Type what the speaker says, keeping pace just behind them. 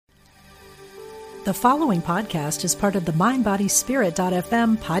The following podcast is part of the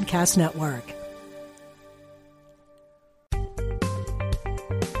MindBodySpirit.fm podcast network.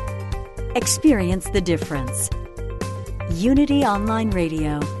 Experience the difference. Unity Online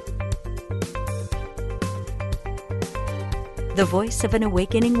Radio. The voice of an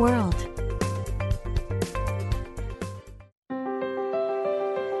awakening world.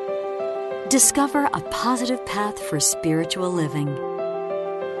 Discover a positive path for spiritual living.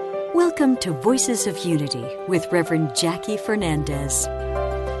 Welcome to Voices of Unity with Reverend Jackie Fernandez.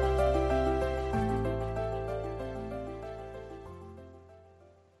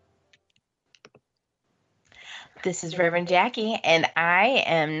 This is Reverend Jackie, and I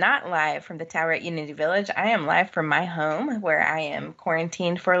am not live from the tower at Unity Village. I am live from my home, where I am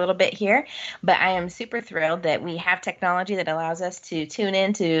quarantined for a little bit here. But I am super thrilled that we have technology that allows us to tune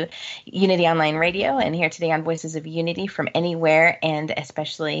in to Unity Online Radio and here today on Voices of Unity from anywhere, and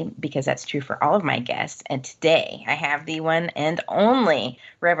especially because that's true for all of my guests. And today I have the one and only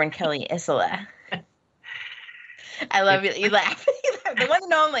Reverend Kelly Isola. I love you. You laugh. The one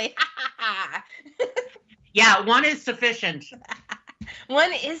and only. Yeah, one is sufficient.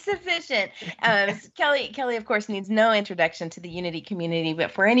 One is sufficient. Kelly, of course, needs no introduction to the Unity community,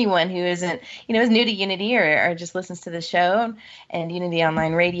 but for anyone who isn't, is new to Unity or just listens to the show and Unity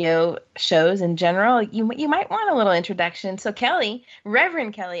Online Radio shows in general, you might want a little introduction. So Kelly,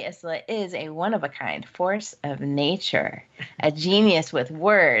 Reverend Kelly Isola, is a one-of-a-kind force of nature, a genius with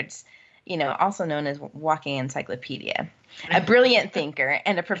words, also known as walking encyclopedia. A brilliant thinker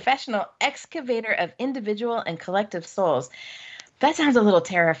and a professional excavator of individual and collective souls. That sounds a little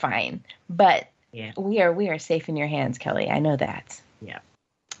terrifying, but yeah. we are safe in your hands, Kelly. I know that. Yeah.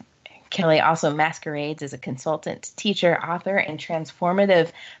 Kelly also masquerades as a consultant, teacher, author, and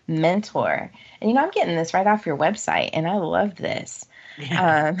transformative mentor. And I'm getting this right off your website, and I love this.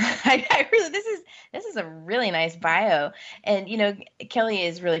 Yeah. I really, this is a really nice bio. And, Kelly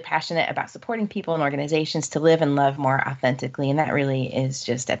is really passionate about supporting people and organizations to live and love more authentically. And that really is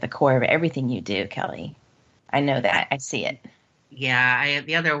just at the core of everything you do, Kelly. I know that. I see it. Yeah.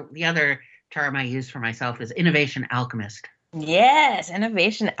 The other term I use for myself is innovation alchemist. Yes.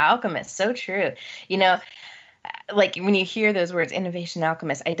 Innovation alchemist. So true. Like when you hear those words, innovation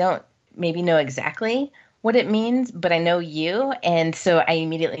alchemist, I don't maybe know exactly what it means, but I know you. And so I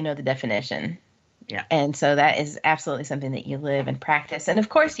immediately know the definition. Yeah. And so that is absolutely something that you live and practice. And of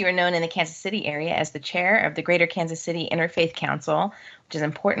course, you are known in the Kansas City area as the chair of the Greater Kansas City Interfaith Council, which is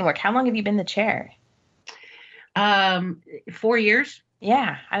important work. How long have you been the chair? 4 years.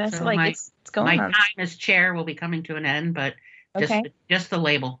 Yeah. That's so it's going my on. My time as chair will be coming to an end, but just the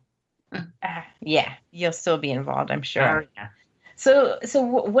label. Yeah. You'll still be involved, I'm sure. Oh, yeah. So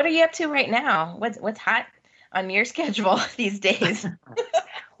what are you up to right now? What's hot on your schedule these days?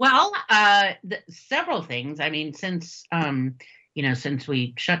 Well, several things. I mean, since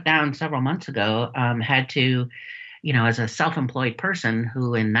we shut down several months ago, had to, as a self-employed person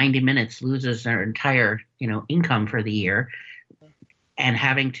who in 90 minutes loses their entire, income for the year, and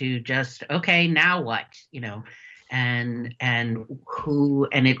having to just, okay, now what, and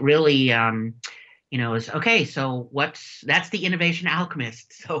it really, is okay. So that's the innovation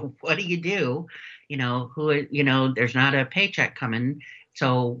alchemist. So what do you do? There's not a paycheck coming.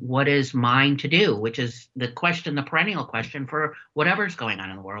 So what is mine to do? Which is the perennial question for whatever's going on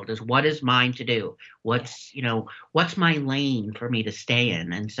in the world is what is mine to do? What's my lane for me to stay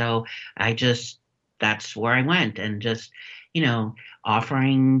in? And so that's where I went and just,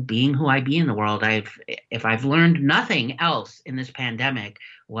 offering being who I be in the world. If I've learned nothing else in this pandemic,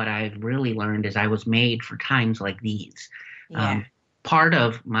 what I've really learned is I was made for times like these. Yeah.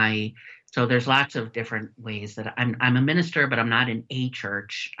 So there's lots of different ways that I'm a minister, but I'm not in a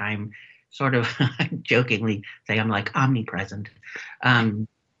church. I'm sort of jokingly say I'm like omnipresent.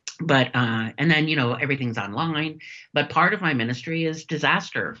 But and then, everything's online. But part of my ministry is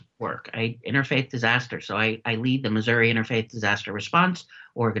disaster work. Interfaith disaster. So I lead the Missouri Interfaith Disaster Response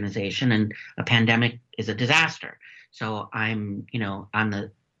Organization, and a pandemic is a disaster. So I'm, on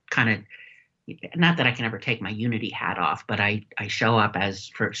the kind of, not that I can ever take my Unity hat off, but I show up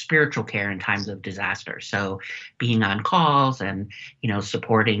for spiritual care in times of disaster. So being on calls and,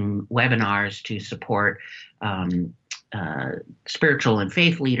 supporting webinars to support spiritual and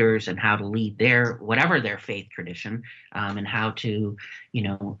faith leaders and how to lead whatever their faith tradition, and how to,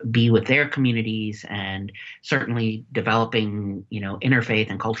 be with their communities, and certainly developing, interfaith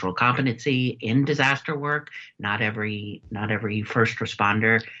and cultural competency in disaster work. Not every first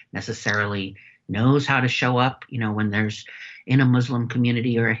responder necessarily knows how to show up, when there's in a Muslim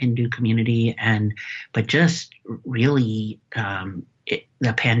community or a Hindu community, but just really,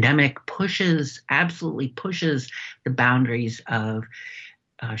 the pandemic absolutely pushes the boundaries of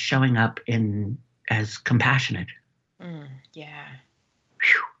showing up as compassionate. Yeah.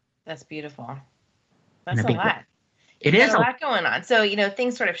 Whew. That's beautiful. In That's a a big way. lot. It You've is got a lot going on. So,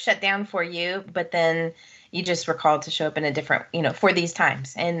 things sort of shut down for you, but then you just were called to show up in a different, for these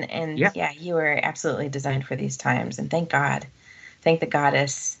times. And Yeah. yeah, you were absolutely designed for these times. And thank God. Thank the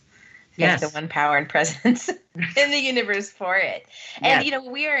goddess. Thank the Yes. one power and presence in the universe for it. And, Yes.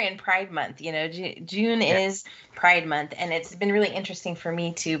 we are in Pride Month. June Yes. is Pride Month. And it's been really interesting for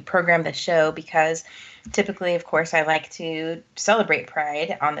me to program the show because typically, of course, I like to celebrate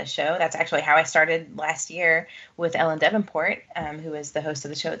Pride on the show. That's actually how I started last year with Ellen Davenport, who was the host of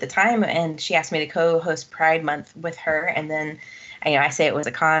the show at the time. And she asked me to co-host Pride Month with her. And then I say it was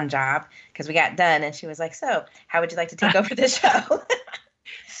a con job because we got done. And she was like, so how would you like to take over the show?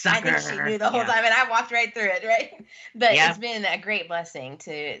 Sucker. I think she knew the whole time, and I walked right through it, right? But Yeah. It's been a great blessing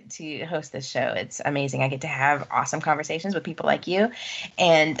to host this show. It's amazing. I get to have awesome conversations with people like you,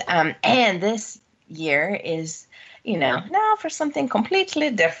 and this year is, now for something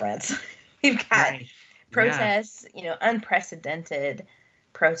completely different. We've got Right. protests, unprecedented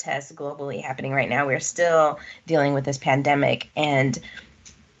protests globally happening right now. We're still dealing with this pandemic, and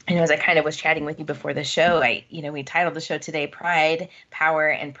as I kind of was chatting with you before the show, we titled the show today, Pride, Power,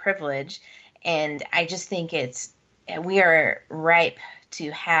 and Privilege. And I just think we are ripe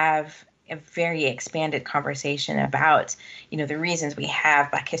to have a very expanded conversation about, the reasons we have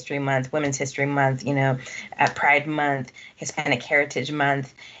Black History Month, Women's History Month, Pride Month, Hispanic Heritage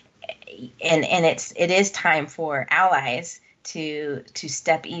Month. And it is time for allies to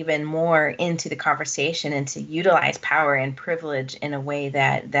step even more into the conversation and to utilize power and privilege in a way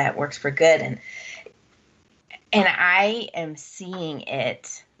that works for good. And I am seeing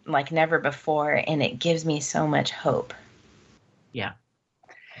it like never before, and it gives me so much hope. Yeah.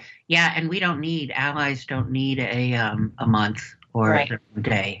 Yeah, and allies don't need a month or Right. a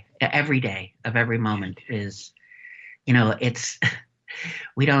day. Every day of every moment is, it's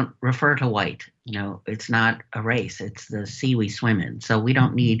we don't refer to white. It's not a race. It's the sea we swim in. So we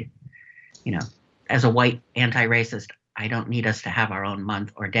don't need, as a white anti-racist, I don't need us to have our own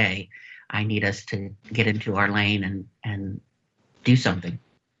month or day. I need us to get into our lane and do something.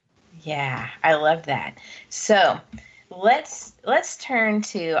 Yeah, I love that. So let's turn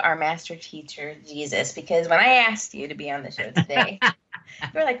to our master teacher, Jesus, because when I asked you to be on the show today, you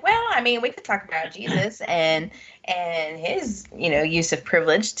were like, well, we could talk about Jesus and his, use of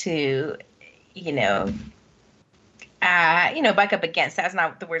privilege to, buck up against. That's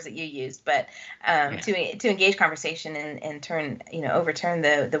not the words that you used, but to engage conversation and turn, overturn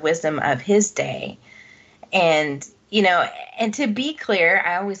the wisdom of his day. And, and to be clear,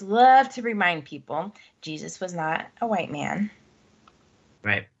 I always love to remind people Jesus was not a white man.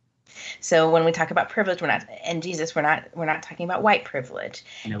 Right. So when we talk about privilege, we're not talking about white privilege.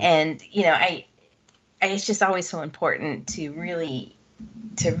 Nope. And, it's just always so important to really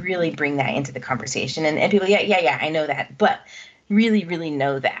bring that into the conversation. And people, yeah, I know that, but really, really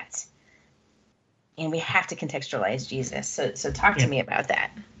know that. And we have to contextualize Jesus. So talk to me about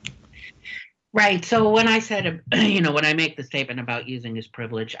that. Right. So when I said, when I make the statement about using his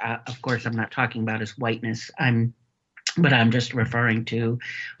privilege, of course, I'm not talking about his whiteness. But I'm just referring to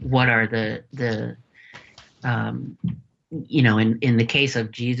what are the in the case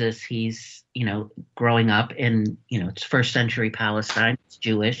of Jesus, he's, growing up in, it's first century Palestine, it's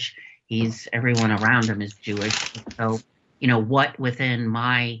Jewish. Everyone around him is Jewish. So, what within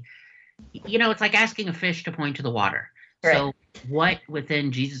it's like asking a fish to point to the water. Right. So what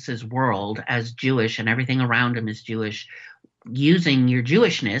within Jesus's world as Jewish and everything around him is Jewish, using your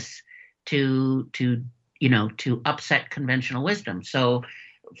Jewishness to upset conventional wisdom. So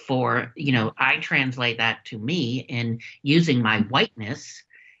I translate that to me in using my whiteness,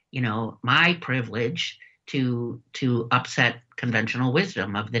 my privilege to upset conventional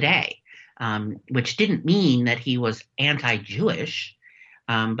wisdom of the day, which didn't mean that he was anti-Jewish,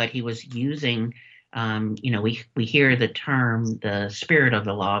 but he was using, we hear the term, the spirit of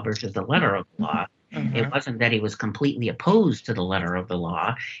the law versus the letter of the law. Mm-hmm. It wasn't that he was completely opposed to the letter of the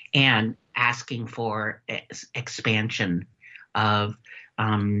law and asking for expansion of,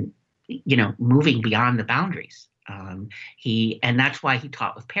 moving beyond the boundaries. And that's why he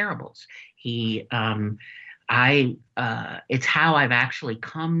taught with parables. It's how I've actually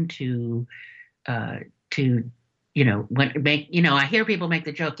come to I hear people make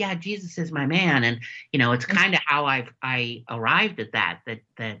the joke, yeah, Jesus is my man. And, it's kind of how I arrived at that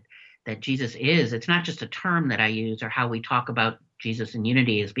Jesus is. It's not just a term that I use or how we talk about Jesus in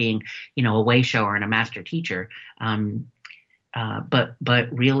unity as being, a way shower and a master teacher. But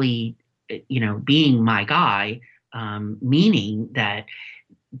really being my guy, meaning that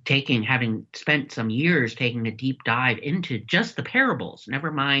having spent some years taking a deep dive into just the parables,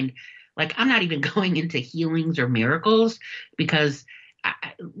 never mind, like I'm not even going into healings or miracles, because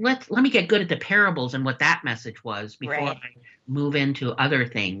let me get good at the parables and what that message was before Right. I move into other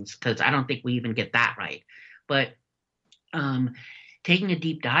things, because I don't think we even get that right. But taking a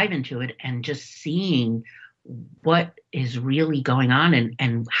deep dive into it and just seeing what is really going on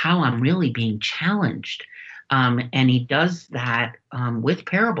and how I'm really being challenged. And he does that with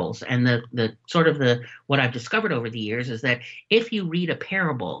parables. And the sort of what I've discovered over the years is that if you read a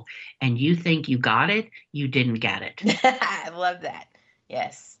parable and you think you got it, you didn't get it. I love that.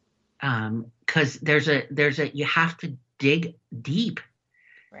 Yes. Because you have to dig deep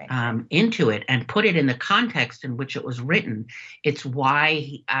Right. into it and put it in the context in which it was written. It's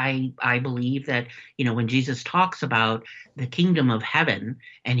why I believe that, when Jesus talks about the kingdom of heaven,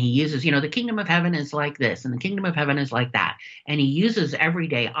 and he uses, the kingdom of heaven is like this and the kingdom of heaven is like that, and he uses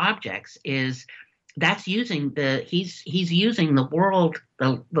everyday objects, he's using the world,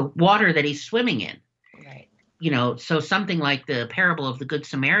 the water that he's swimming in. Right. So something like the parable of the Good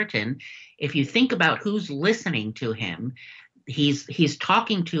Samaritan, if you think about who's listening to him, he's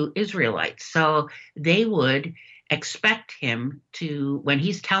talking to Israelites. So they would expect him to, when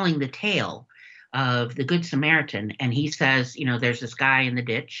he's telling the tale of the Good Samaritan, and he says, there's this guy in the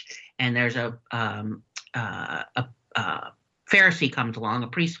ditch, and there's a Pharisee comes along, a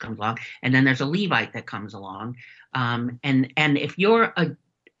priest comes along, and then there's a Levite that comes along. And if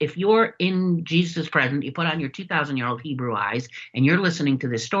you're in Jesus' presence, you put on your 2,000-year-old Hebrew eyes, and you're listening to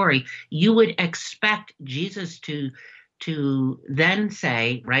this story, you would expect Jesus to then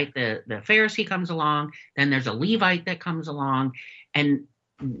say, right, the Pharisee comes along, then there's a Levite that comes along, and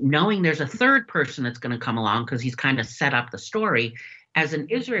knowing there's a third person that's going to come along because he's kind of set up the story. As an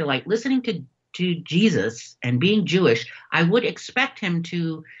Israelite listening to Jesus and being Jewish, I would expect him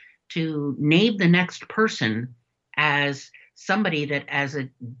to name the next person as somebody that as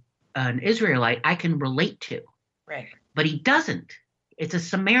an Israelite I can relate to. Right. But he doesn't. It's a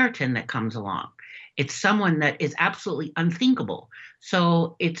Samaritan that comes along. It's someone that is absolutely unthinkable.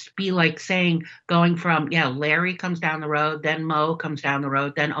 So it's be like saying, going from, Larry comes down the road, then Mo comes down the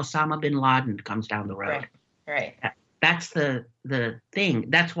road, then Osama bin Laden comes down the road. Right. That's the thing.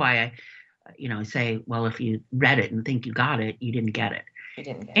 That's why I say, well, if you read it and think you got it, you didn't get it. You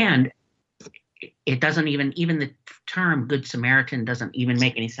didn't get and it doesn't even the term Good Samaritan doesn't even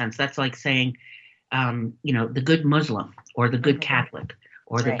make any sense. That's like saying, the good Muslim or the good Catholic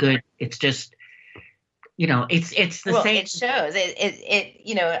or the good, it's just, it's the same. It shows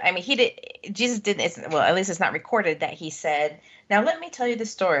Jesus didn't, at least it's not recorded that he said, now let me tell you the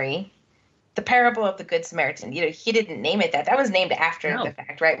story, the parable of the Good Samaritan. He didn't name it that. That was named after the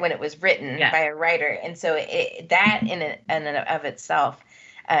fact, right? When it was written by a writer. And so that in and of itself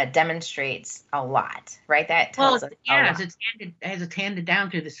demonstrates a lot, right? That tells us a lot. As it's handed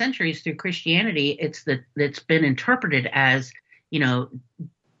down through the centuries through Christianity, it's been interpreted as,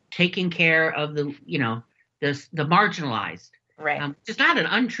 taking care of the marginalized. Right. It's not an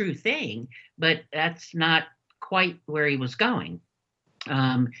untrue thing, but that's not quite where he was going.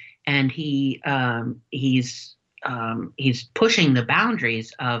 And he's pushing the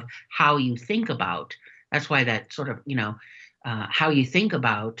boundaries of how you think about. That's why that sort of, how you think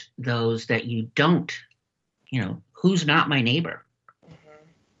about those that you don't, who's not my neighbor.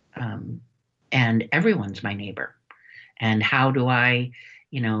 Mm-hmm. And everyone's my neighbor. And how do I,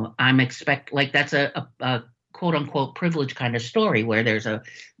 that's a quote unquote privileged kind of story where there's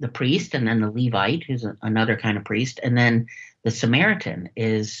the priest and then the Levite, who's another kind of priest. And then the Samaritan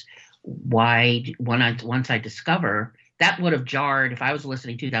is why once I discover that would have jarred, if I was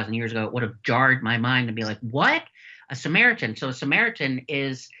listening 2,000 years ago, it would have jarred my mind and be like, what? A Samaritan. So a Samaritan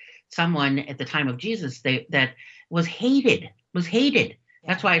is someone at the time of Jesus that was hated.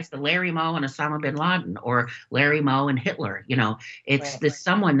 That's why it's the Larry Moe and Osama bin Laden, or Larry Moe and Hitler. It's this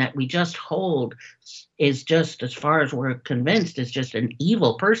someone that we just hold is just, as far as we're convinced, is just an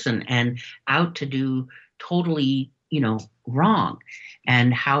evil person and out to do totally, wrong.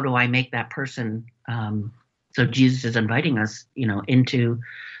 And how do I make that person? So Jesus is inviting us, into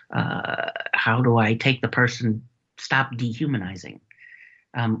how do I take the person, stop dehumanizing,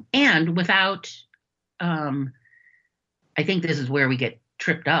 and without. I think this is where we get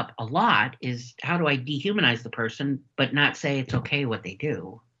tripped up a lot, is how do I dehumanize the person but not say it's okay what they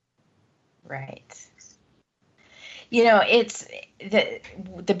do? Right. It's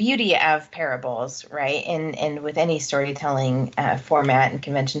the beauty of parables, right? And with any storytelling format and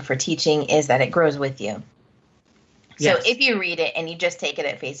convention for teaching is that it grows with you. So Yes. if you read it and you just take it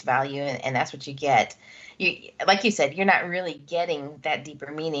at face value and that's what you get, like you said, you're not really getting that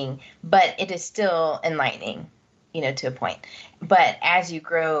deeper meaning, but it is still enlightening, to a point. But as you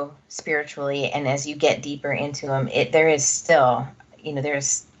grow spiritually and as you get deeper into them, there is still,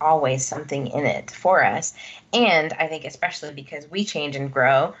 there's always something in it for us. And I think especially because we change and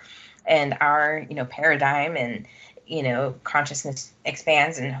grow and our, paradigm and, consciousness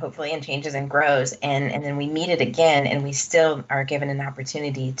expands and hopefully and changes and grows. And then we meet it again and we still are given an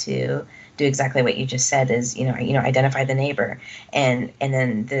opportunity to do exactly what you just said is, identify the neighbor. And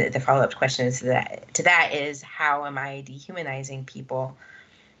then the follow-up question is to that is, how am I dehumanizing people?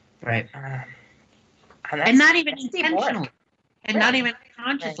 Right. And not even intentionally. And Right. not even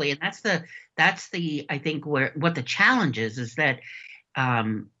consciously. Right. And that's the I think what the challenge is that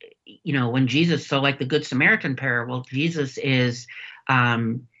when Jesus, so like the Good Samaritan parable, Jesus is for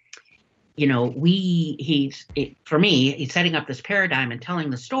me, he's setting up this paradigm and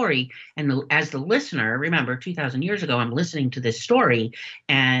telling the story. And as the listener, remember 2,000 years ago, I'm listening to this story,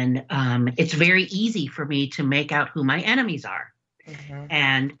 and it's very easy for me to make out who my enemies are. Mm-hmm.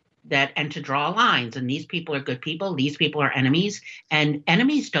 And to draw lines, and these people are good people, these people are enemies, and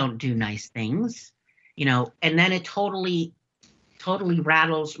enemies don't do nice things, and then it totally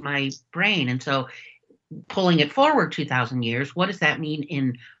rattles my brain. And so pulling it forward 2,000 years, what does that mean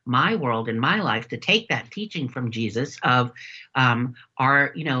in my world, in my life, to take that teaching from Jesus of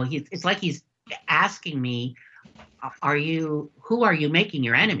it's like he's asking me, who are you making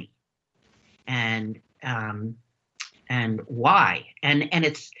your enemy, and why? And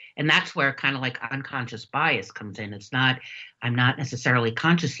that's where kind of like unconscious bias comes in. I'm not necessarily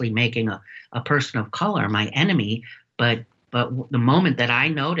consciously making a person of color my enemy, but the moment that I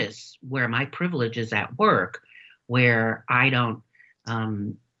notice where my privilege is at work, where I don't,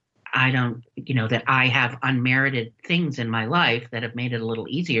 that I have unmerited things in my life that have made it a little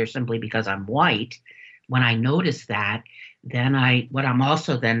easier simply because I'm white. When I notice that, then what I'm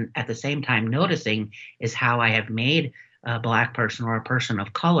also then at the same time noticing is how I have made a Black person or a person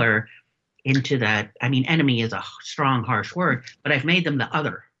of color into that. I mean, enemy is a strong, harsh word, but I've made them the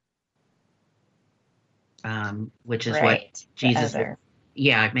other. Which is right. what Jesus.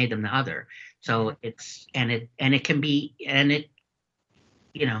 Yeah, I've made them the other. So it's it can be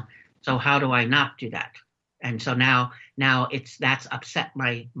So how do I not do that? And so now that's upset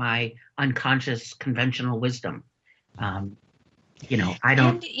my unconscious conventional wisdom. I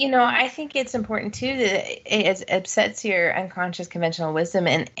don't. And, I think it's important too that it upsets your unconscious conventional wisdom,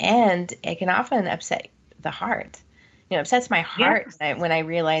 and it can often upset the heart. Upsets my heart when I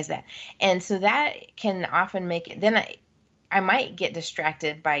realize that. And so that can often make it, then I might get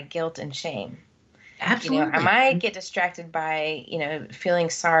distracted by guilt and shame. Absolutely. I might get distracted by, feeling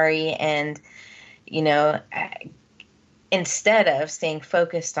sorry and, instead of staying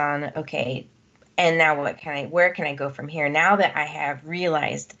focused on, okay, and now where can I go from here? Now that I have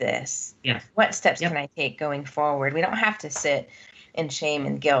realized this, what steps can I take going forward? We don't have to sit in shame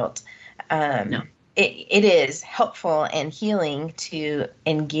and guilt. No. It is helpful and healing to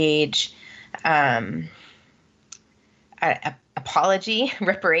engage apology,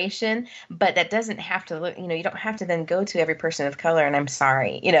 reparation, but that doesn't have to look, you don't have to then go to every person of color and I'm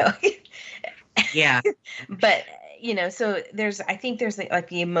sorry, Yeah. But, so I think there's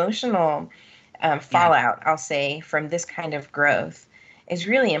the emotional fallout, I'll say, from this kind of growth is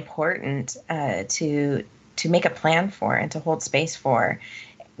really important to make a plan for and to hold space for,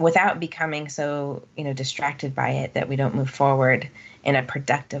 without becoming so, distracted by it that we don't move forward in a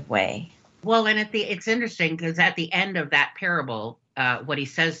productive way. Well, and it's interesting because at the end of that parable, what he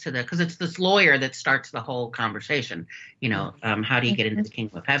says because it's this lawyer that starts the whole conversation, how do you get into the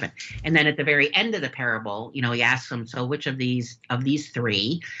kingdom of heaven? And then at the very end of the parable, he asks him, so which of these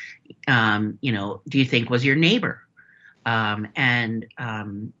three, do you think was your neighbor? And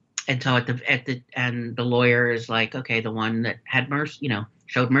so and the lawyer is like, okay, the one that had mercy,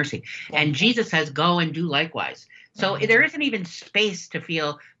 showed mercy. And Jesus says, go and do likewise. So there isn't even space to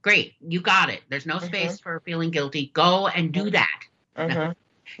feel, great, you got it. There's no space for feeling guilty. Go and do that. Yes.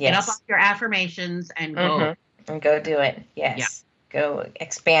 Get up on your affirmations and go. And go do it. Yes. Yeah. Go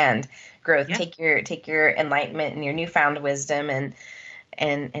expand, growth. Yeah. Take your enlightenment and your newfound wisdom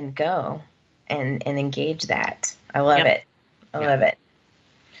and go and engage that. I love it. I love it.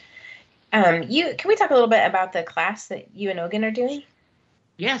 Can we talk a little bit about the class that you and Ogun are doing?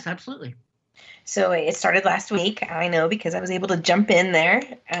 Yes, absolutely. So it started last week. I know because I was able to jump in there.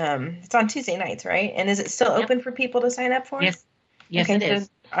 It's on Tuesday nights, right? And is it still open for people to sign up for? Yes. Yes, okay, it is.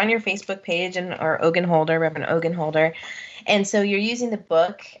 On your Facebook page or Ogun Holder, Reverend Ogun Holder. And so you're using the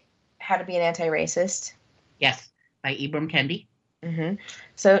book, How to Be an Anti-Racist. Yes. by Ibram Kendi. Mm-hmm.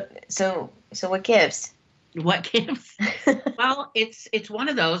 So what gives? What gives? Well, it's one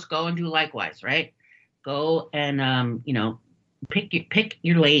of those, go and do likewise, right? Go and pick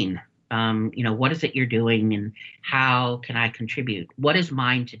your lane. What is it you're doing, and how can I contribute? What is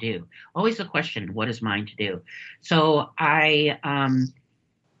mine to do? Always the question, what is mine to do? So I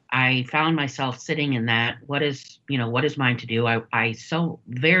found myself sitting in that, what is mine to do? I so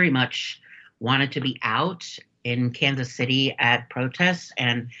very much wanted to be out in Kansas City at protests,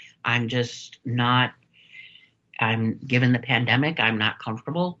 and I'm just not, given the pandemic, I'm not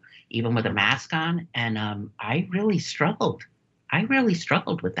comfortable even with a mask on. And I really struggled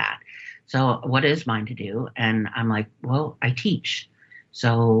with that. So what is mine to do? And I'm like, well, I teach.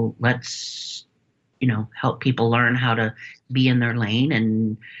 So let's, help people learn how to be in their lane.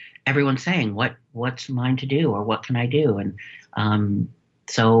 And everyone's saying, what's mine to do, or what can I do? And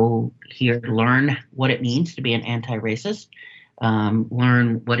so here, learn what it means to be an anti-racist.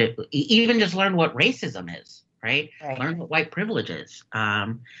 Learn learn what racism is, right? Learn what white privilege is.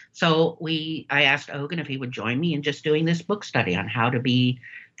 So I asked Ogun if he would join me in just doing this book study on how to be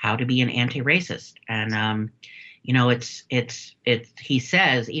an anti-racist. And he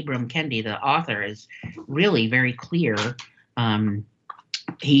says, Ibram Kendi, the author, is really very clear.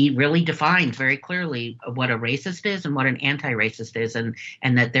 He really defines very clearly what a racist is and what an anti-racist is, and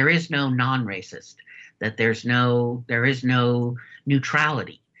that there is no non-racist, that there is no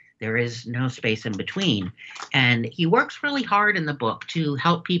neutrality. There is no space in between. And he works really hard in the book to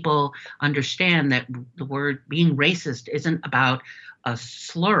help people understand that the word being racist isn't about a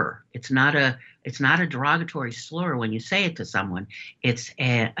slur. It's not a derogatory slur when you say it to someone. It's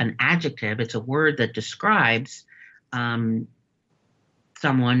an adjective. It's a word that describes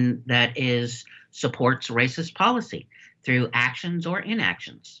someone that supports racist policy through actions or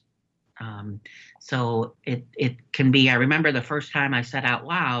inactions. So it can be, I remember the first time I said out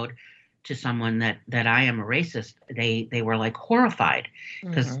loud to someone that I am a racist, they were like horrified,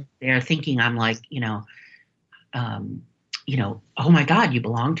 because they're thinking I'm like, oh my God, you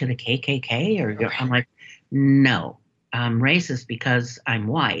belong to the KKK? Or I'm like, no, I'm racist because I'm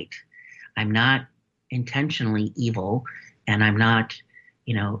white. I'm not intentionally evil, and I'm not,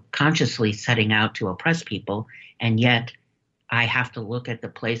 consciously setting out to oppress people. And yet I have to look at the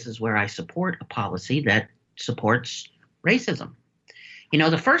places where I support a policy that supports racism.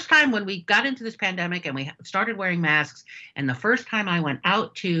 The first time when we got into this pandemic and we started wearing masks, and the first time I went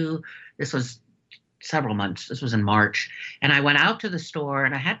out this was several months, this was in March, and I went out to the store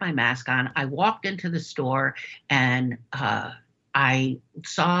and I had my mask on. I walked into the store and I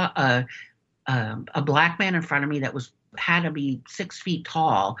saw a black man in front of me that had to be 6 feet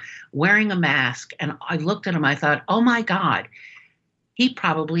tall, wearing a mask. And I looked at him, I thought, oh my God, he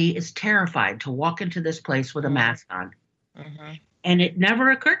probably is terrified to walk into this place with a mask on. Mm-hmm. And it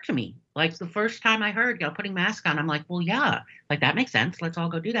never occurred to me. Like the first time I heard, putting mask on, I'm like, well, yeah, like that makes sense. Let's all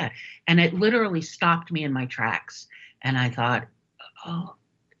go do that. And it literally stopped me in my tracks. And I thought, oh,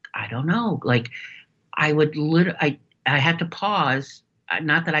 I don't know. Like I had to pause,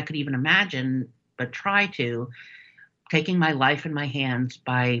 not that I could even imagine, but try to, taking my life in my hands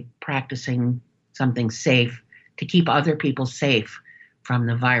by practicing something safe to keep other people safe from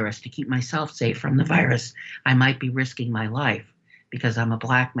the virus, to keep myself safe from the virus. I might be risking my life because I'm a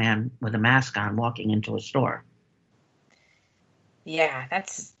black man with a mask on walking into a store. Yeah,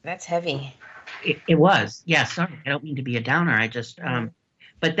 that's heavy. It was. Yeah, sorry. I don't mean to be a downer. I just,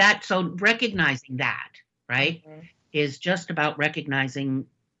 so recognizing that, right, is just about recognizing,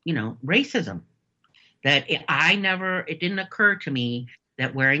 racism. That it didn't occur to me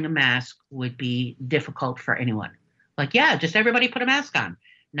that wearing a mask would be difficult for anyone. Like, yeah, just everybody put a mask on,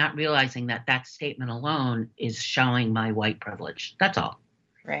 not realizing that statement alone is showing my white privilege. That's all.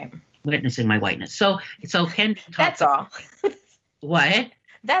 Right. Witnessing my whiteness. So that's all. What?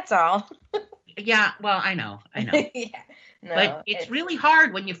 That's all. Yeah, well, I know. Yeah. No, but it's really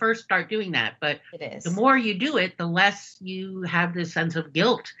hard when you first start doing that. But it is. The more you do it, the less you have this sense of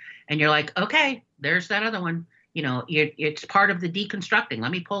guilt. And you're like, okay, there's that other one. It's part of the deconstructing. Let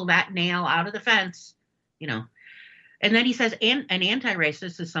me pull that nail out of the fence, And then he says, an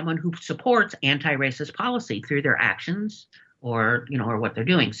anti-racist is someone who supports anti-racist policy through their actions or what they're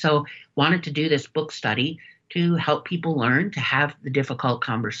doing. So wanted to do this book study to help people learn to have the difficult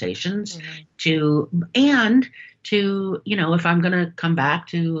conversations, to if I'm going to come back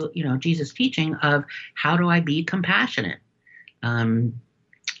to, Jesus' teaching of how do I be compassionate?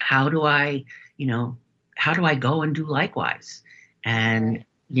 How do I go and do likewise? And,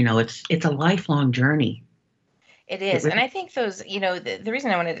 it's a lifelong journey. It is. And I think those, the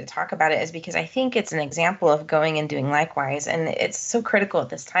reason I wanted to talk about it is because I think it's an example of going and doing likewise. And it's so critical at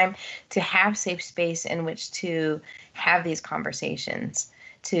this time to have safe space in which to have these conversations,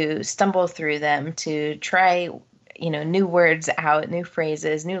 to stumble through them, to try, new words out, new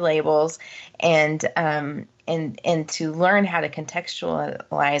phrases, new labels, and to learn how to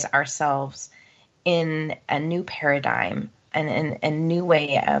contextualize ourselves in a new paradigm and a new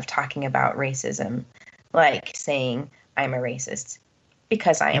way of talking about racism. Like saying, I'm a racist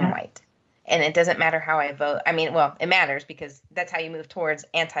because I am white. And it doesn't matter how I vote. I mean, well, it matters because that's how you move towards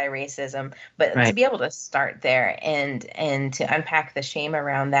anti-racism. But to be able to start there and to unpack the shame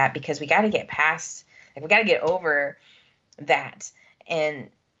around that, because we got to get past, we got to get over that. And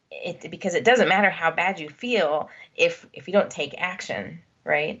because it doesn't matter how bad you feel if you don't take action.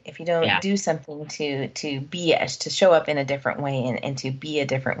 Right. If you don't do something to show up in a different way and to be a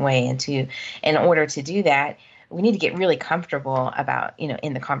different way in order to do that, we need to get really comfortable about,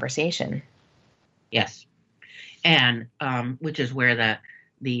 in the conversation. Yes. And which is where that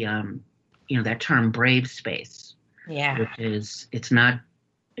term brave space. Yeah. Which is, it's not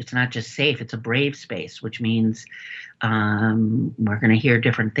just safe, it's a brave space, which means we're going to hear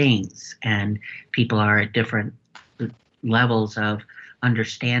different things and people are at different levels of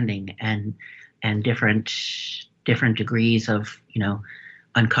understanding and different degrees of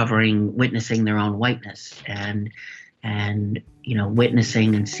witnessing their own whiteness and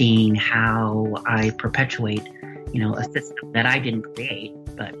witnessing and seeing how I perpetuate a system that I didn't create.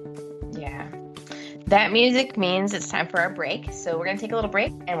 But that music means it's time for our break, so we're going to take a little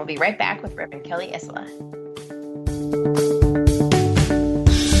break and we'll be right back with Reverend Kelly Isola.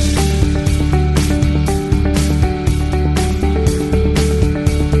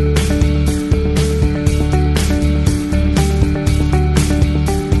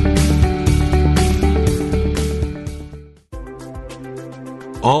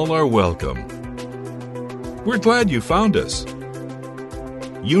 All are welcome. We're glad you found us.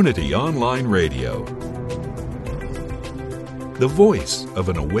 Unity Online Radio, the voice of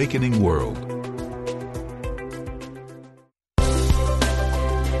an awakening world.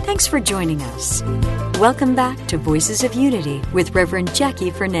 Thanks for joining us. Welcome back to Voices of Unity with Reverend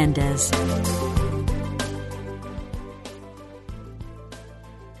Jackie Fernandez.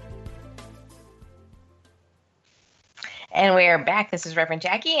 And we are back. This is Reverend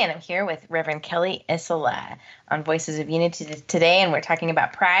Jackie, and I'm here with Reverend Kelly Isola on Voices of Unity today, and we're talking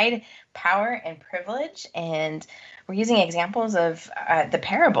about pride, power, and privilege, and we're using examples of the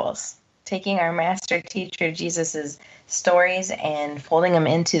parables, taking our master teacher Jesus's stories and folding them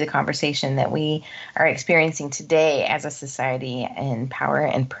into the conversation that we are experiencing today as a society in power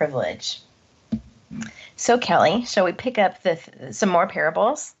and privilege. So, Kelly, shall we pick up some more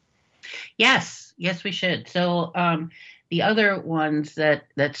parables? Yes, we should. So, the other ones that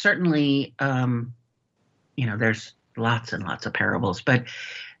certainly, there's lots and lots of parables, but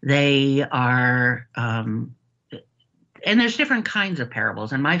they are, and there's different kinds of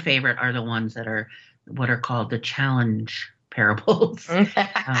parables. And my favorite are the ones that are what are called the challenge parables. And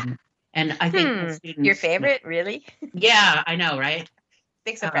I think students, your favorite, really? Yeah, I know, right?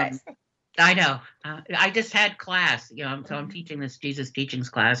 Big surprise. I know. I just had class, so I'm teaching this Jesus Teachings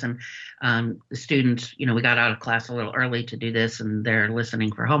class, and the students, we got out of class a little early to do this, and they're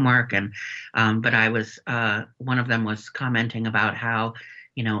listening for homework. And but I was, one of them was commenting about how,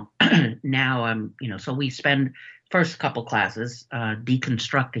 now I'm, so we spend first couple classes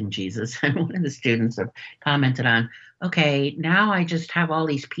deconstructing Jesus, and one of the students have commented on, okay, now I just have all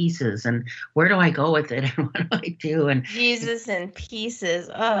these pieces, and where do I go with it, and what do I do? And Jesus in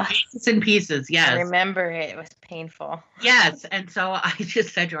pieces. Ugh. Jesus in pieces, yes. I remember it was painful. Yes, and so I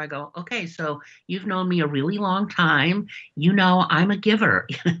just said to her, I go, okay, so you've known me a really long time. I'm a giver.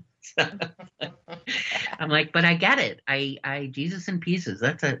 So, I'm like, but I get it. I Jesus in pieces.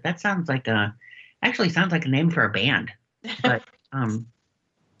 That sounds like actually sounds like a name for a band. But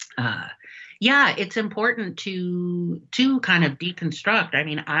yeah, it's important to kind of deconstruct. I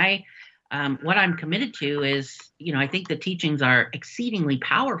mean, what I'm committed to is, I think the teachings are exceedingly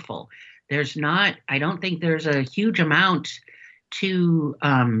powerful. I don't think there's a huge amount to,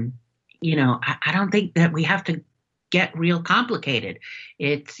 I don't think that we have to get real complicated.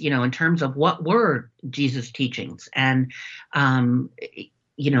 It's, in terms of what were Jesus' teachings. And,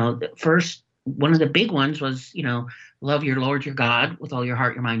 first, one of the big ones was, love your Lord, your God with all your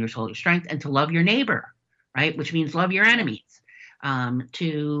heart, your mind, your soul, your strength, and to love your neighbor, right? Which means love your enemies,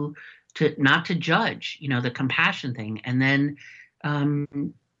 to not to judge, the compassion thing. And then,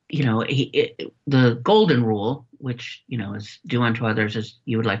 the golden rule, which, is do unto others as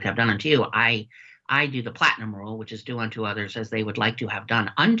you would like to have done unto you. I I do the platinum rule, which is do unto others as they would like to have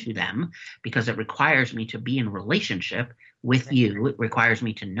done unto them, because it requires me to be in relationship with you. It requires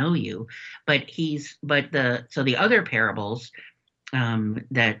me to know you. But the other parables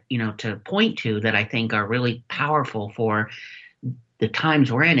that, to point to that I think are really powerful for the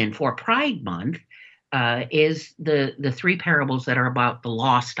times we're in and for Pride Month is the three parables that are about the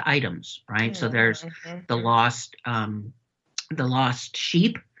lost items, right? So there's the lost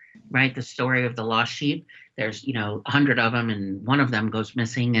sheep, right? The story of the lost sheep. There's 100 of them, and one of them goes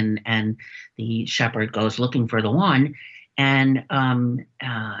missing, and the shepherd goes looking for the one, and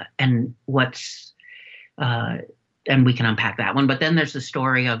we can unpack that one. But then there's the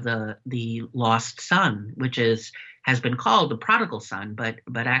story of the lost son, which has been called the prodigal son, but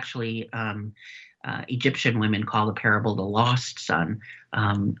actually Egyptian women call the parable the lost son.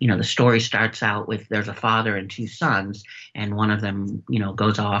 The story starts out with there's a father and two sons, and one of them,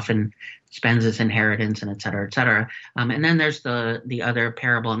 goes off and spends his inheritance, and et cetera, et cetera. And then there's the other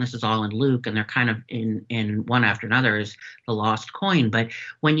parable, and this is all in Luke, and they're kind of in one after another, is the lost coin. But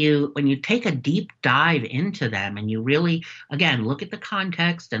when you take a deep dive into them, and you really, again, look at the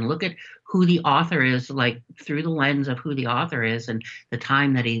context and look at who the author is, like through the lens of who the author is and the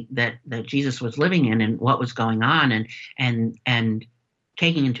time that Jesus was living in and what was going on, and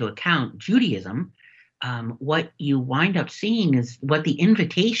taking into account Judaism, what you wind up seeing is what the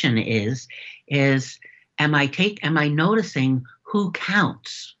invitation is am I noticing who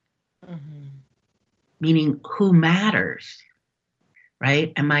counts? Mm-hmm. Meaning who matters,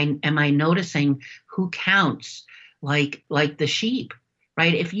 right? Am I noticing who counts, like the sheep,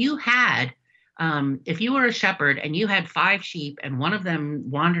 right? If you were a shepherd and you had 5 sheep and one of them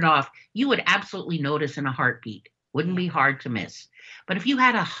wandered off, you would absolutely notice in a heartbeat. Wouldn't be hard to miss. But if you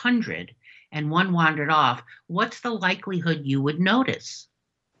had 100 and one wandered off, what's the likelihood you would notice?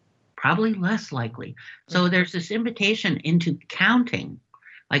 Probably less likely. So there's this invitation into counting,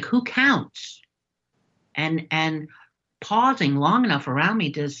 like who counts, and pausing long enough around me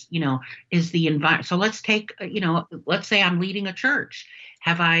is the environment. So let's take, let's say I'm leading a church.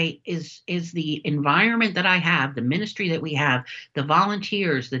 Is the environment that I have, the ministry that we have, the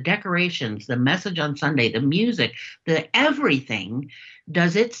volunteers, the decorations, the message on Sunday, the music, the everything,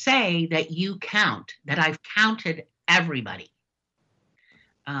 does it say that you count, that I've counted everybody?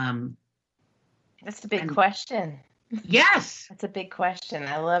 That's the big question. Yes. That's a big question.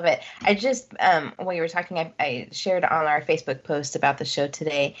 I love it. I just, when you were talking, I shared on our Facebook post about the show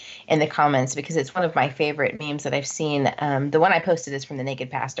today in the comments, because it's one of my favorite memes that I've seen. The one I posted is from the Naked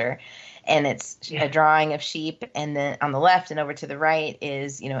Pastor, and it's a drawing of sheep. And then on the left and over to the right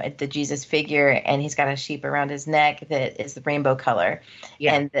is, the Jesus figure, and he's got a sheep around his neck that is the rainbow color.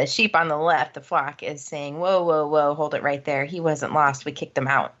 Yeah. And the sheep on the left, the flock, is saying, whoa, whoa, whoa, hold it right there. He wasn't lost. We kicked him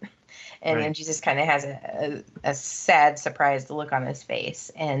out. And Jesus kind of has a sad, surprised look on his face.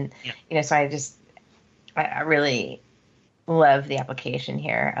 And, so I really love the application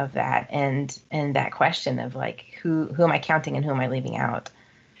here of that and that question of like, who am I counting and who am I leaving out?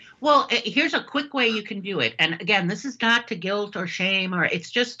 Well, here's a quick way you can do it. And again, this is not to guilt or shame, or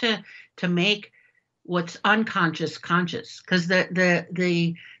it's just to make what's unconscious conscious. Because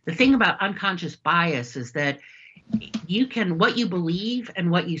the thing about unconscious bias is that what you believe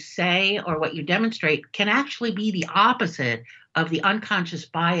and what you say or what you demonstrate can actually be the opposite of the unconscious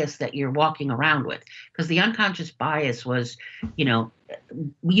bias that you're walking around with. Because the unconscious bias was, you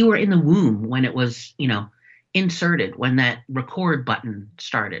were in the womb when it was, inserted, when that record button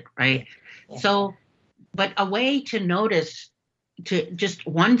started, right? Yeah. So, but a way to notice, to just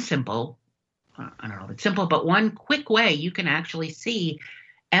one simple, I don't know if it's simple, but one quick way you can actually see,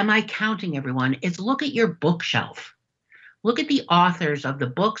 am I counting everyone, is look at your bookshelf. Look at the authors of the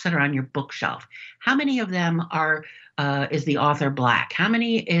books that are on your bookshelf. How many of them is the author Black? How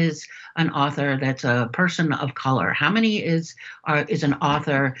many is an author that's a person of color? How many is an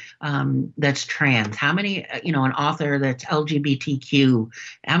author that's trans? How many, an author that's LGBTQ?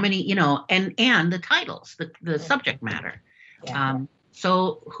 How many, and the titles, the subject matter. Yeah.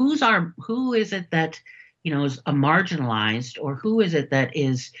 So who is it that, is a marginalized, or who is it that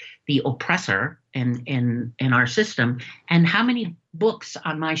is the oppressor in our system? And how many books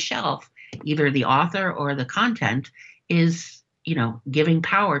on my shelf, either the author or the content, is, giving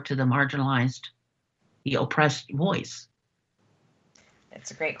power to the marginalized, the oppressed voice?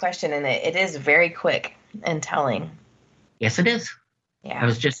 It's a great question, and it is very quick and telling. Yes, it is. Yeah.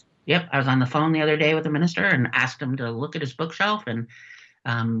 I was on the phone the other day with a minister and asked him to look at his bookshelf, and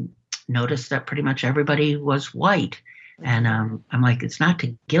noticed that pretty much everybody was white. And I'm like, it's not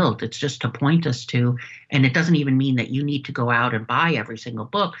to guilt, it's just to point us to, and it doesn't even mean that you need to go out and buy every single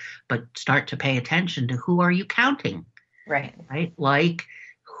book, but start to pay attention to who are you counting? Right. Right? Like,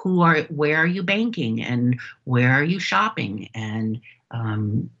 where are you banking, and where are you shopping, and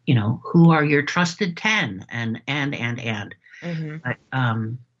who are your trusted 10, and. Mm-hmm. But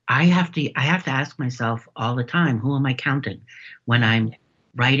I have to ask myself all the time, who am I counting when I'm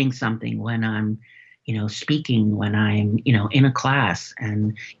writing something, when I'm speaking, when I'm in a class,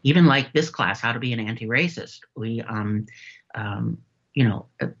 and even like this class, how to be an anti-racist. We I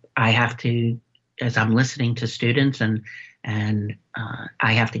have to, as I'm listening to students, and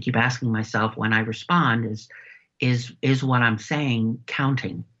I have to keep asking myself when I respond, is what I'm saying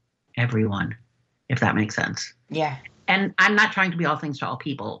counting everyone, if that makes sense. Yeah. And I'm not trying to be all things to all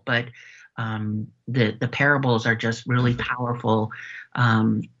people, but the parables are just really powerful.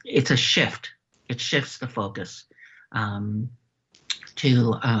 It's a shift. It shifts the focus to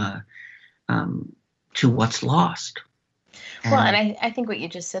what's lost. Well, and I think what you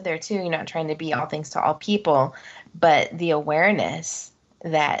just said there too, you're not trying to be all things to all people, but the awareness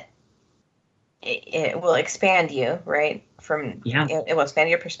that it will expand you, right? It will expand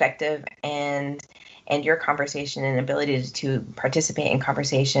your perspective and your conversation and ability to participate in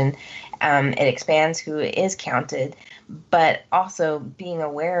conversation. It expands who is counted, but also being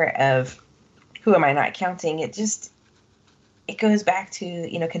aware of who am I not counting. It goes back to,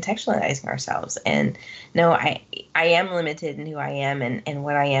 contextualizing ourselves, and no, I am limited in who I am and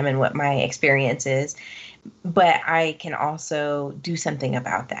what I am and what my experience is, but I can also do something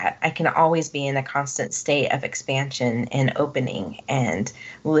about that. I can always be in a constant state of expansion and opening and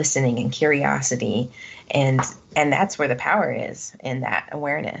listening and curiosity. And that's where the power is, in that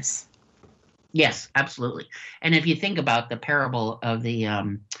awareness. Yes, absolutely. And if you think about the parable of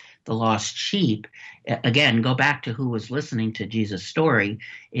the lost sheep, again, go back to who was listening to Jesus' story,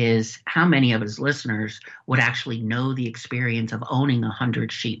 is how many of his listeners would actually know the experience of owning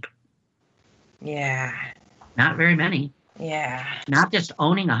 100 sheep? Yeah. Not very many. Yeah. Not just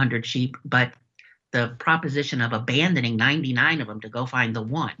owning 100 sheep, but the proposition of abandoning 99 of them to go find the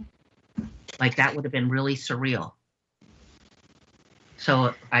one. Like, that would have been really surreal.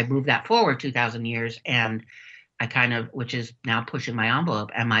 So I moved that forward 2,000 years, and I kind of, which is now pushing my envelope,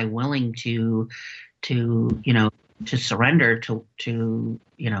 am I willing to surrender to,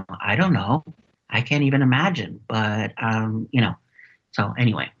 I don't know. I can't even imagine, but, so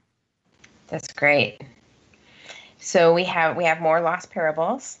anyway. That's great. So we have more lost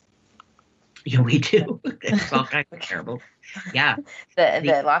parables. Yeah, we do. It's all kinds of parables. Yeah.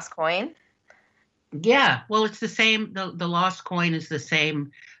 The lost coin. Yeah. Well, it's the same. The lost coin is the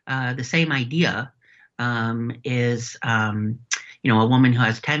same idea. A woman who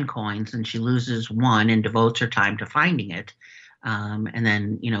has 10 coins and she loses one and devotes her time to finding it. And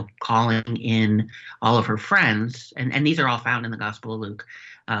then, calling in all of her friends, and these are all found in the Gospel of Luke,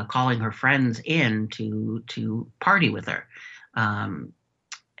 calling her friends in to party with her. And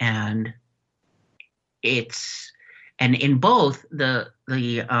in both and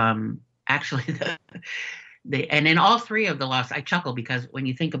in all three of the lost, I chuckle because when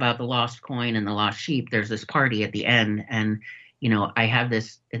you think about the lost coin and the lost sheep, there's this party at the end. And, I have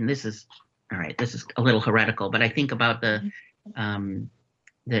this, and this is, all right, this is a little heretical, but I think about the end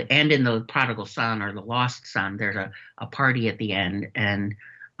in the prodigal son or the lost son, there's a party at the end. And,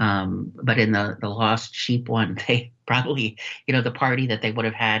 but in the lost sheep one, they probably, the party that they would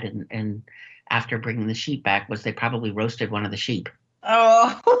have had and after bringing the sheep back was they probably roasted one of the sheep.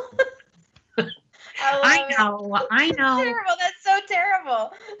 Oh, I know. That's terrible. That's so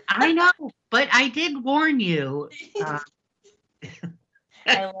terrible. I know, but I did warn you.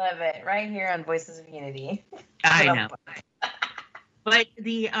 I love it. Right here on Voices of Unity. I know. But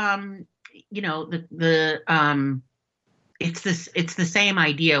it's the same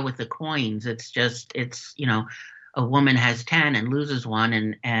idea with the coins. It's just, a woman has 10 and loses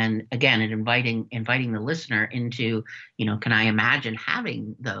one. And again, inviting the listener into, can I imagine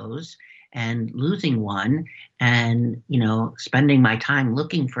having those and losing one and, spending my time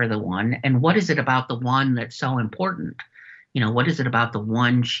looking for the one? And what is it about the one that's so important? What is it about the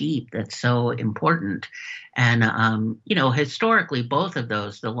one sheep that's so important? And, historically, both of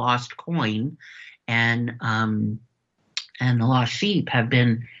those, the lost coin and the lost sheep, have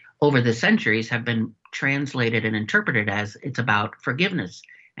been, over the centuries, have been translated and interpreted as it's about forgiveness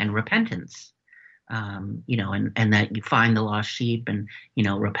and repentance. And that you find the lost sheep and,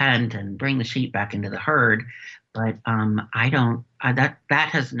 repent and bring the sheep back into the herd. But that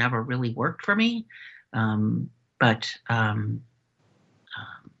has never really worked for me. But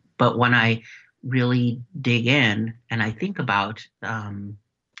when really dig in and I think about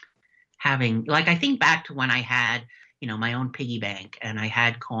having, like, I think back to when I had, my own piggy bank and I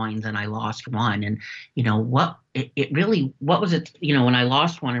had coins and I lost one. And, what was it, when I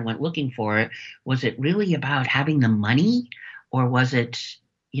lost one and went looking for it, was it really about having the money, or was it,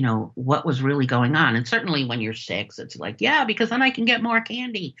 what was really going on? And certainly when you're 6, it's like, yeah, because then I can get more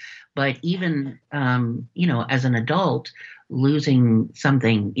candy. But even, as an adult, losing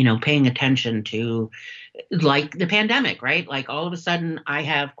something, paying attention to, like the pandemic, right? Like all of a sudden I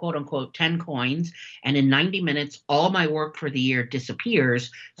have quote unquote 10 coins, and in 90 minutes, all my work for the year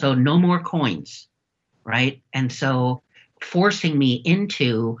disappears. So no more coins, right? And so forcing me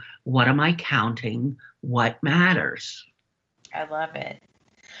into, what am I counting? What matters? I love it.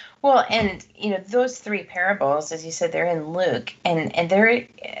 Well, and those 3 parables, as you said, they're in Luke, and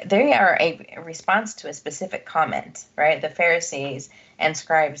they are a response to a specific comment, right? The Pharisees and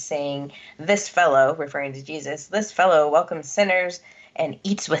scribes saying, "This fellow," referring to Jesus, "this fellow welcomes sinners and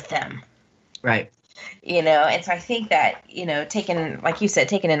eats with them." Right. And so I think that, taken, like you said,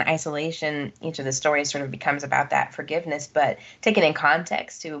 taken in isolation, each of the stories sort of becomes about that forgiveness, but taken in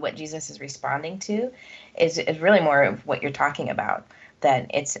context to what Jesus is responding to is really more of what you're talking about.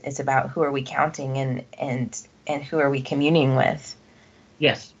 That it's about who are we counting and who are we communing with.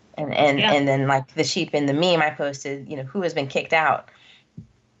 Yes. And then, like the sheep in the meme I posted, who has been kicked out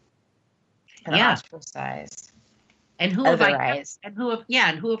and ostracized. And who have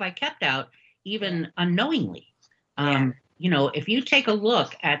I kept out even unknowingly? If you take a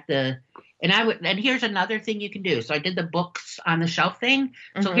look at and here's another thing you can do. So I did the books on the shelf thing.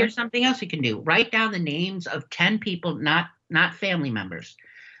 So here's something else you can do. Write down the names of 10 people, not family members,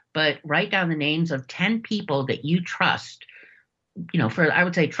 but write down the names of 10 people that you trust, I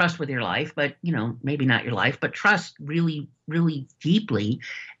would say trust with your life, but, maybe not your life, but trust really, really deeply,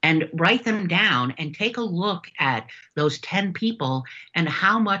 and write them down and take a look at those 10 people and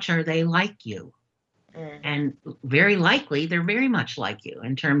how much are they like you? And very likely they're very much like you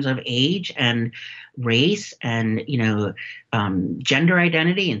in terms of age and race and, gender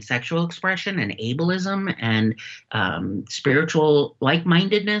identity and sexual expression and ableism and spiritual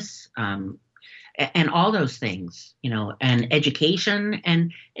like-mindedness and all those things, and education.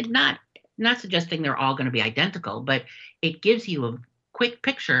 And not suggesting they're all going to be identical, but it gives you a quick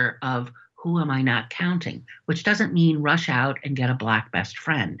picture of who am I not counting, which doesn't mean rush out and get a black best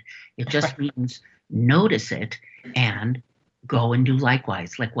friend. It just means notice it and go and do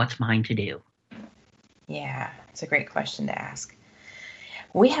likewise. Like, what's mine to do? Yeah, it's a great question to ask.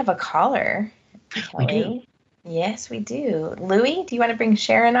 We have a caller, Kelly. We do. Yes, we do. Louie, do you want to bring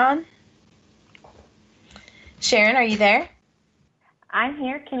Sharon on? Sharon, are you there? I'm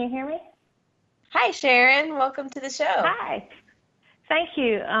here. Can you hear me? Hi, Sharon. Welcome to the show. Hi. Thank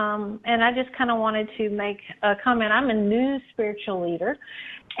you. And I just kind of wanted to make a comment. I'm a new spiritual leader,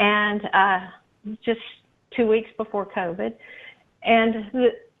 and just 2 weeks before COVID, and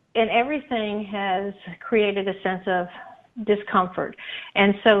everything has created a sense of discomfort.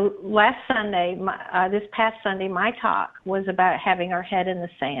 And so last Sunday, this past Sunday, my talk was about having our head in the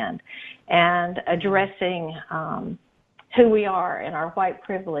sand and addressing who we are and our white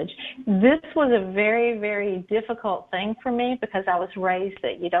privilege. This was a very, very difficult thing for me because I was raised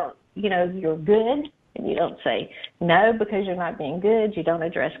that you don't, you're good. And you don't say no because you're not being good. You don't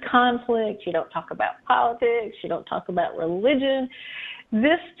address conflict. You don't talk about politics. You don't talk about religion.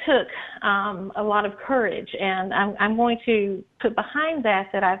 This took a lot of courage, and I'm going to put behind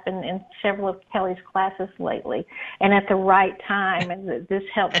that I've been in several of Kelly's classes lately, and at the right time, and that this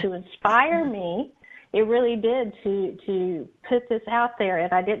helped to inspire me. It really did to put this out there,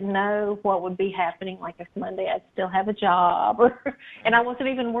 and I didn't know what would be happening, like if Monday I'd still have a job, and I wasn't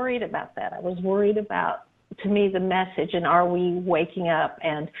even worried about that. I was worried about, to me, the message, and are we waking up,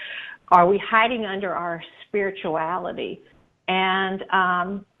 and are we hiding under our spirituality? And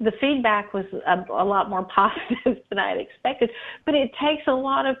the feedback was a lot more positive than I had expected, but it takes a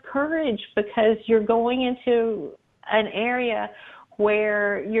lot of courage because you're going into an area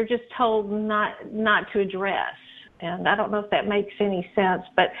where you're just told not to address. And I don't know if that makes any sense,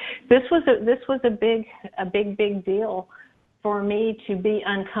 but this was a big deal for me to be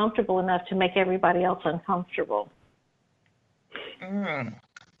uncomfortable enough to make everybody else uncomfortable.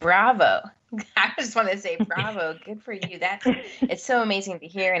 Bravo. I just want to say bravo. Good for you. It's so amazing to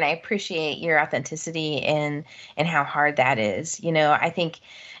hear, and I appreciate your authenticity and how hard that is. I think,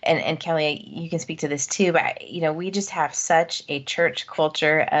 and Kelly, you can speak to this too, but we just have such a church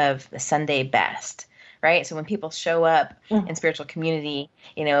culture of the Sunday best, right? So when people show up in spiritual community,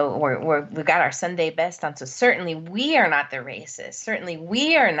 we've got our Sunday best on. So certainly we are not the racists. Certainly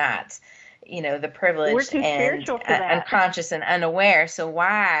we are not the privileged We're too and spiritual for that. unconscious and unaware. So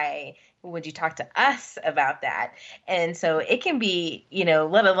why would you talk to us about that? And so it can be,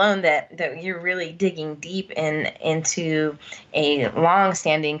 let alone that you're really digging deep into a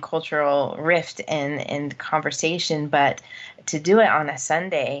long-standing cultural rift and conversation, but to do it on a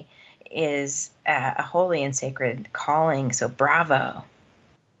Sunday is a holy and sacred calling. So bravo.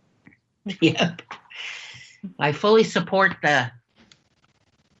 Yep. I fully support the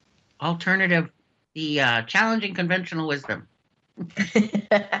alternative, the challenging conventional wisdom.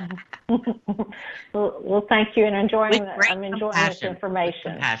 Well, thank you, and I'm enjoying this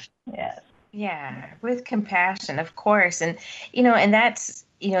information. Yes. Yeah, with compassion, of course, and and that's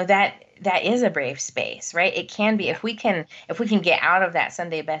that is a brave space, right? It can be if we can get out of that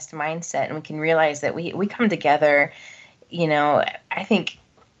Sunday best mindset, and we can realize that we come together. I think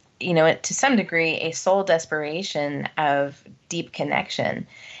to some degree a soul desperation of deep connection.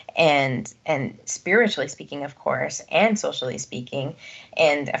 And spiritually speaking, of course, and socially speaking,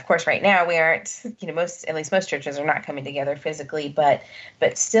 and of course, right now we aren't. Most churches are not coming together physically, but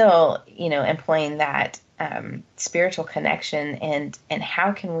still, employing that spiritual connection, and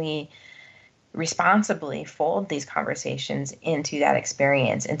how can we responsibly fold these conversations into that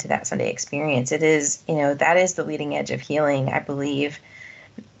experience, into that Sunday experience? It is, that is the leading edge of healing, I believe,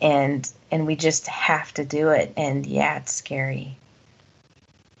 and we just have to do it. And yeah, it's scary.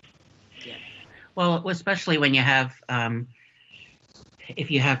 Well, especially when you have, if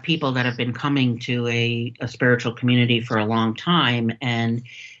you have people that have been coming to a spiritual community for a long time and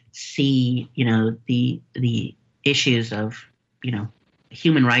see, the issues of,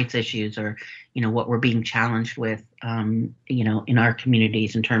 human rights issues, or, what we're being challenged with, in our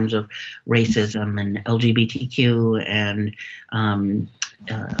communities in terms of racism and LGBTQ and,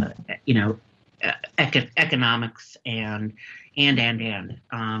 economics and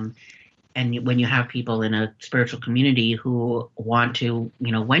when you have people in a spiritual community who want to,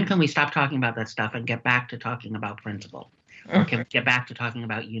 when can we stop talking about that stuff and get back to talking about principle? Or can we get back to talking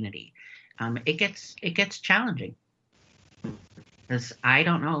about unity? It gets challenging because I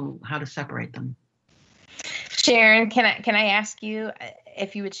don't know how to separate them. Sharon, can I ask you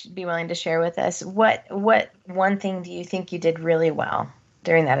if you would be willing to share with us what one thing do you think you did really well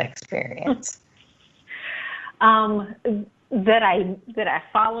during that experience? That I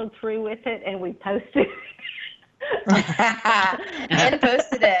followed through with it, and we posted and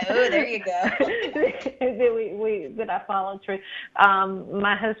posted it. Oh, there you go. that I followed through.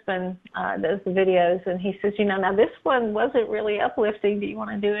 My husband does the videos, and he says, now this one wasn't really uplifting. Do you want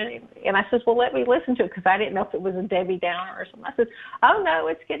to do it? And I says, well, let me listen to it, because I didn't know if it was a Debbie Downer or something. I said, oh no,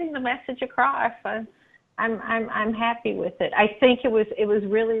 it's getting the message across. I'm happy with it. I think it was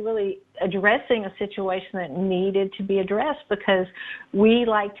really, really addressing a situation that needed to be addressed, because we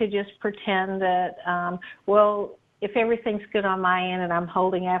like to just pretend that, if everything's good on my end and I'm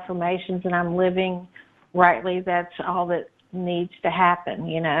holding affirmations and I'm living rightly, that's all that needs to happen.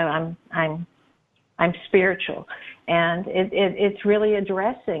 I'm spiritual, and it's really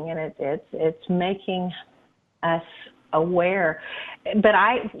addressing, and it's making us aware. But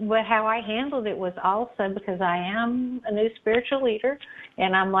how I handled it was also because I am a new spiritual leader,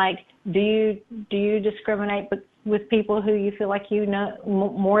 and I'm like, do you discriminate with people who you feel like you know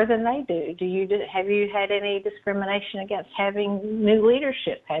more than they do? Have you had any discrimination against having new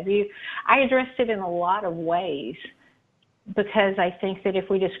leadership? I addressed it in a lot of ways, because I think that if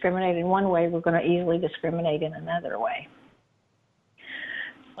we discriminate in one way, we're going to easily discriminate in another way.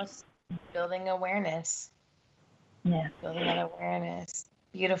 What's building awareness? Yeah. Building that awareness.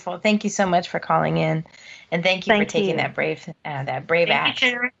 Beautiful. Thank you so much for calling in, and thank you for taking that brave act.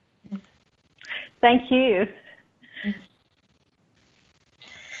 Thank you.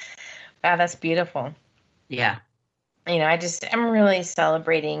 Wow, that's beautiful. Yeah. I'm really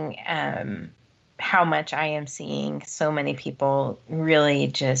celebrating how much I am seeing so many people really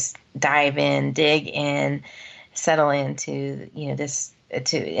just dive in, dig in, settle into, this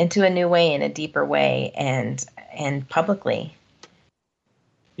into a new way, in a deeper way, and publicly.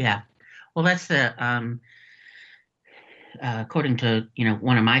 Yeah. Well, that's the according to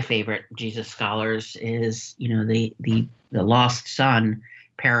one of my favorite Jesus scholars is the lost son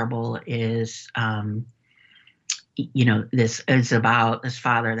parable is this is about this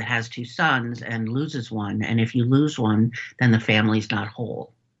father that has two sons and loses one, and if you lose one, then the family's not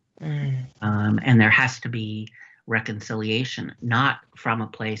whole. And there has to be reconciliation, not from a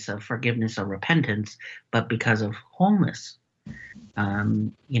place of forgiveness or repentance, but because of wholeness.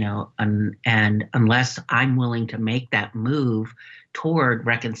 And unless I'm willing to make that move toward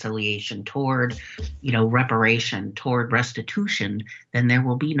reconciliation, toward, reparation, toward restitution, then there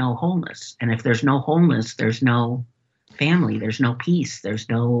will be no wholeness. And if there's no wholeness, there's no family, there's no peace, there's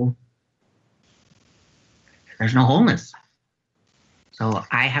no wholeness. So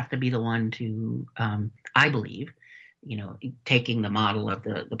I have to be the one to, I believe, taking the model of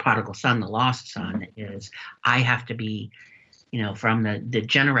the prodigal son, the lost son, is I have to be, from the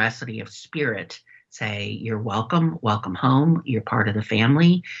generosity of spirit, say, you're welcome home, you're part of the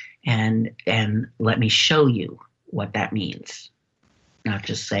family, and let me show you what that means, not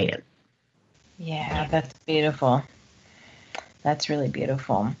just say it. Yeah, that's beautiful. That's really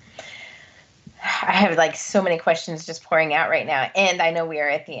beautiful. I have so many questions just pouring out right now, and I know we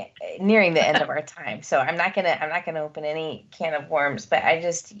are nearing the end of our time, so I'm not gonna open any can of worms. But I'm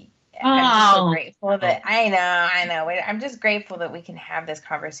just so grateful that I know. I'm just grateful that we can have this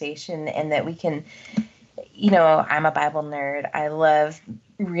conversation and that we can. I'm a Bible nerd. I love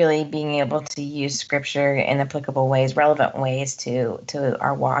really being able to use scripture in applicable ways, relevant ways to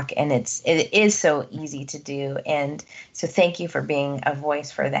our walk. And it is so easy to do. And so thank you for being a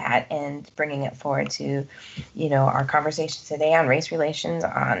voice for that and bringing it forward to, our conversation today on race relations,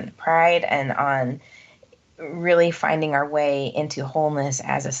 on pride, and on really finding our way into wholeness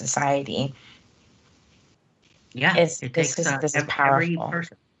as a society. Yeah. This is powerful. Every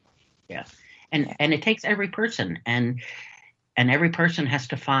person. Yeah. And it takes every person, and every person has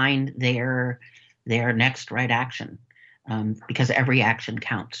to find their next right action, because every action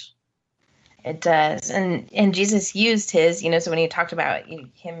counts. It does. And Jesus used his, so when he talked about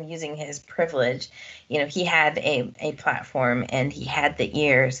him using his privilege, he had a platform, and he had the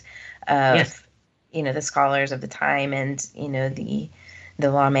ears of, yes, the scholars of the time, and, the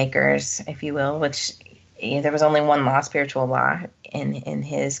lawmakers, if you will, which there was only one law, spiritual law, in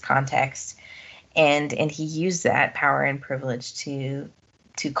his context. And he used that power and privilege to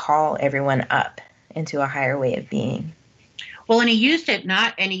call everyone up into a higher way of being. Well, and he used it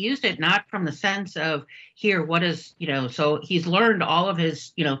not from the sense of, here, what is, so he's learned all of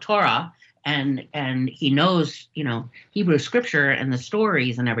his, Torah, and he knows, Hebrew scripture and the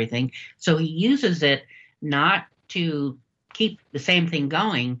stories and everything. So he uses it not to keep the same thing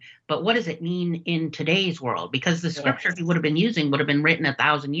going, but what does it mean in today's world? Because the scripture he would have been using would have been written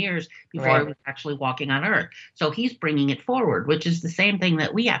 1,000 years before he was actually walking on earth. So he's bringing it forward, which is the same thing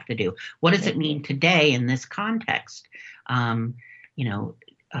that we have to do. What does it mean today in this context? How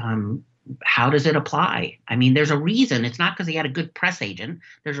does it apply? I mean, there's a reason. It's not because he had a good press agent.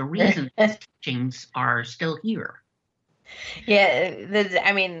 There's a reason his teachings are still here. Yeah,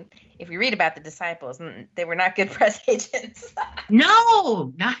 if we read about the disciples, they were not good press agents.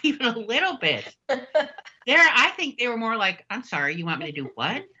 No, not even a little bit. I think they were more like, I'm sorry, you want me to do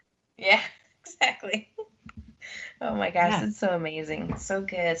what? Yeah, exactly. Oh my gosh, yeah. It's so amazing. So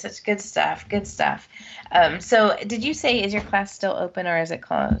good. Such good stuff. Good stuff. So did you say, is your class still open or is it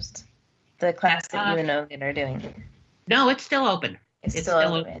closed? The class that you and Ogun are doing? No, it's still open. It's still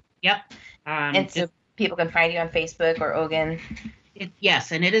open. Yep. And so people can find you on Facebook or Ogun.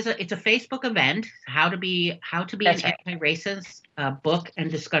 Yes, and it's a Facebook event, how to be That's an anti-racist book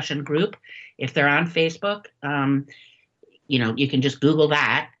and discussion group. If they're on Facebook, you can just Google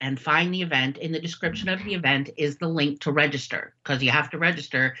that and find the event. In the description of the event is the link to register, because you have to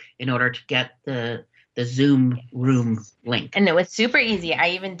register in order to get the Zoom room link. And it was super easy. I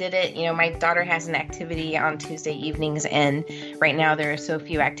even did it. My daughter has an activity on Tuesday evenings, and right now there are so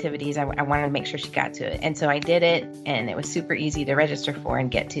few activities. I wanted to make sure she got to it. And so I did it, and it was super easy to register for and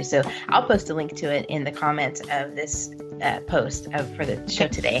get to. So I'll post a link to it in the comments of this post for the show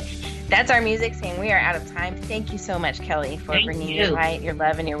today. That's our music saying we are out of time. Thank you so much, Kelly, for bringing your light, your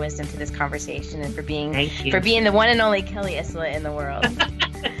love, and your wisdom to this conversation, and for being the one and only Kelly Isola in the world.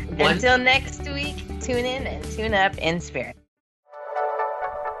 Until next week, tune in and tune up in spirit.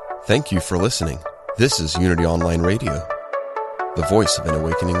 Thank you for listening. This is Unity Online Radio, the voice of an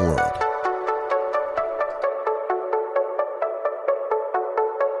awakening world.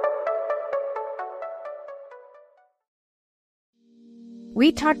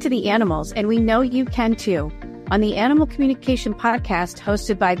 We talk to the animals, and we know you can too. On the Animal Communication Podcast,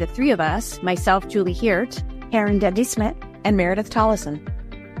 hosted by the three of us, myself, Julie Hiert, Karen Dendy-Smith, and Meredith Tollison.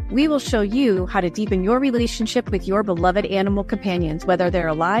 We will show you how to deepen your relationship with your beloved animal companions, whether they're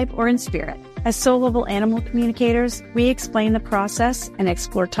alive or in spirit. As soul-level animal communicators, we explain the process and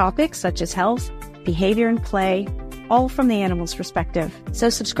explore topics such as health, behavior, and play, all from the animal's perspective. So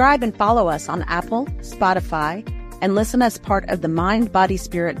subscribe and follow us on Apple, Spotify, and listen as part of the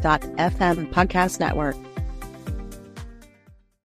MindBodySpirit.fm podcast network.